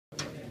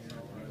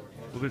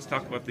Well, let's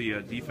talk about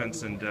the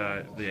defense and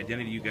the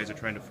identity you guys are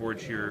trying to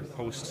forge here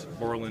post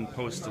Borland,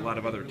 post a lot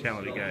of other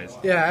talented guys.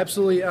 Yeah,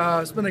 absolutely.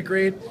 It's been a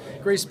great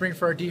spring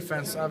for our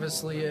defense.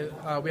 Obviously,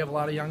 we have a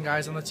lot of young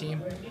guys on the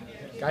team,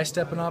 guys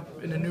stepping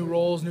up into new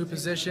roles, new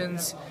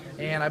positions,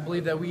 and I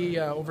believe that we,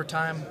 over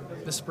time,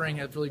 this spring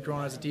have really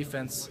grown as a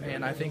defense,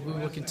 and I think we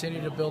will continue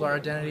to build our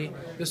identity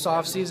this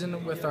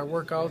offseason with our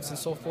workouts and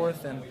so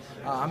forth, and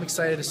I'm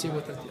excited to see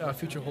what the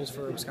future holds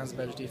for Wisconsin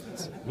Badgers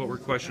defense. What were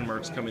question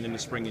marks coming into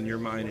spring in your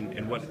mind,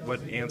 and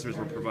what answers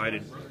were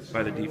provided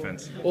by the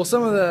defense? Well,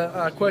 some of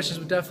the questions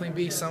would definitely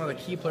be some of the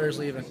key players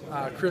leaving.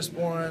 Chris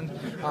Bourne,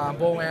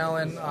 Bo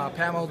Allen,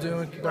 Pat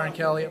Muldoon, Darren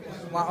Kelly,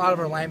 a lot of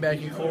our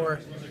linebacking core.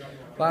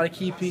 A lot of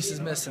key pieces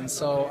missing,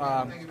 so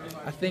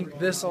I think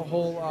this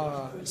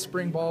whole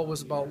spring ball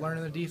was about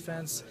learning the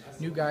defense,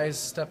 new guys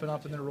stepping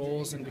up in their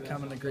roles and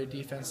becoming a great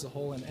defense as a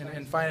whole,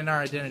 and finding our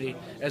identity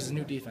as a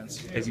new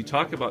defense. As you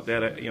talk about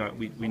that,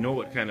 we know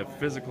what kind of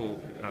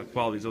physical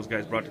qualities those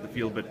guys brought to the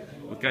field, but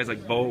with guys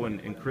like Bo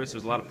and Chris,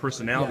 there's a lot of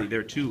personality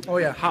there too. Oh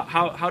yeah.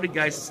 How did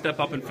guys step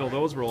up and fill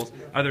those roles?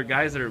 Are there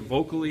guys that are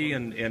vocally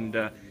and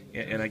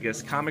I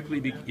guess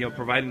comically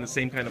providing the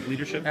same kind of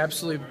leadership?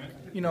 Absolutely.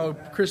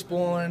 Chris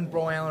Bourne,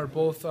 Bo Allen are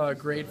both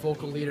great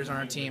vocal leaders on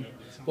our team,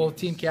 both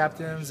team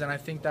captains, and I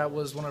think that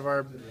was one of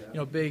our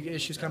big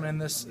issues coming in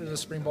this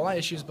spring ball. Not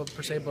issues, but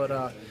per se,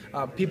 but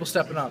people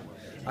stepping up.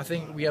 I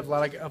think we have a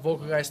lot of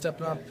vocal guys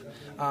stepping up,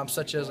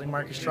 such as like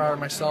Marcus Trower,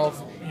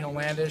 myself,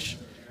 Landish,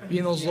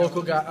 being those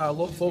vocal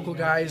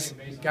guys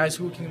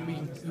who we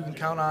can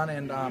count on,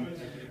 and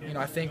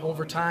I think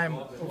over time,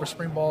 over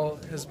spring ball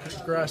has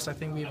progressed. I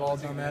think we've all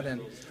done that,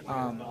 and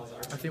I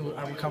think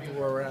I'm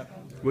comfortable where we're at.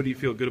 What do you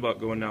feel good about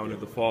going now into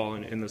the fall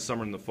and in the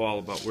summer and the fall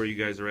about where you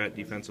guys are at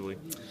defensively?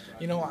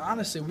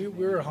 Honestly,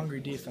 we're a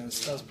hungry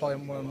defense. That's probably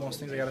one of the most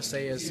things I got to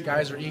say is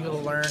guys are eager to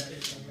learn.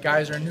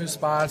 Guys are in new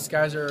spots.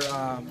 Guys are,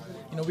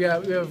 we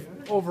have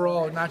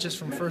overall, not just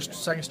from first,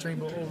 second string,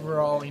 but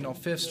overall,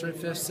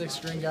 fifth, sixth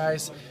string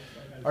guys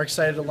are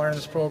excited to learn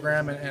this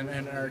program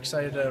and are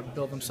excited to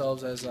build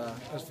themselves as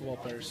football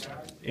players.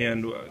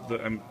 And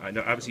I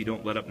know obviously you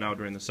don't let up now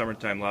during the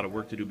summertime. A lot of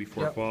work to do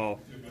before fall.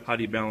 How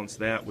do you balance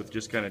that with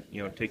just kind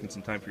of taking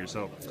some time for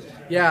yourself?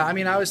 Yeah,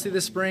 obviously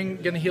this spring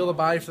going to heal the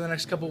body for the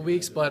next couple of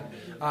weeks, but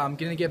going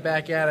to get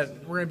back at it.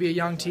 We're going to be a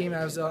young team,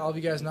 as all of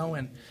you guys know,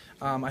 and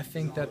I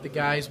think that the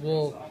guys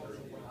will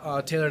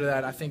tailor to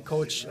that. I think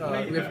Coach,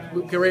 we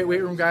have great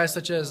weight room guys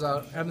such as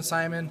Evan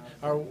Simon,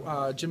 our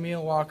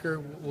Jameel Walker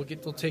will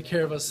take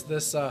care of us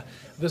this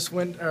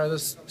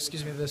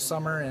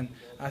summer, and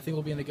I think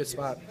we'll be in a good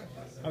spot.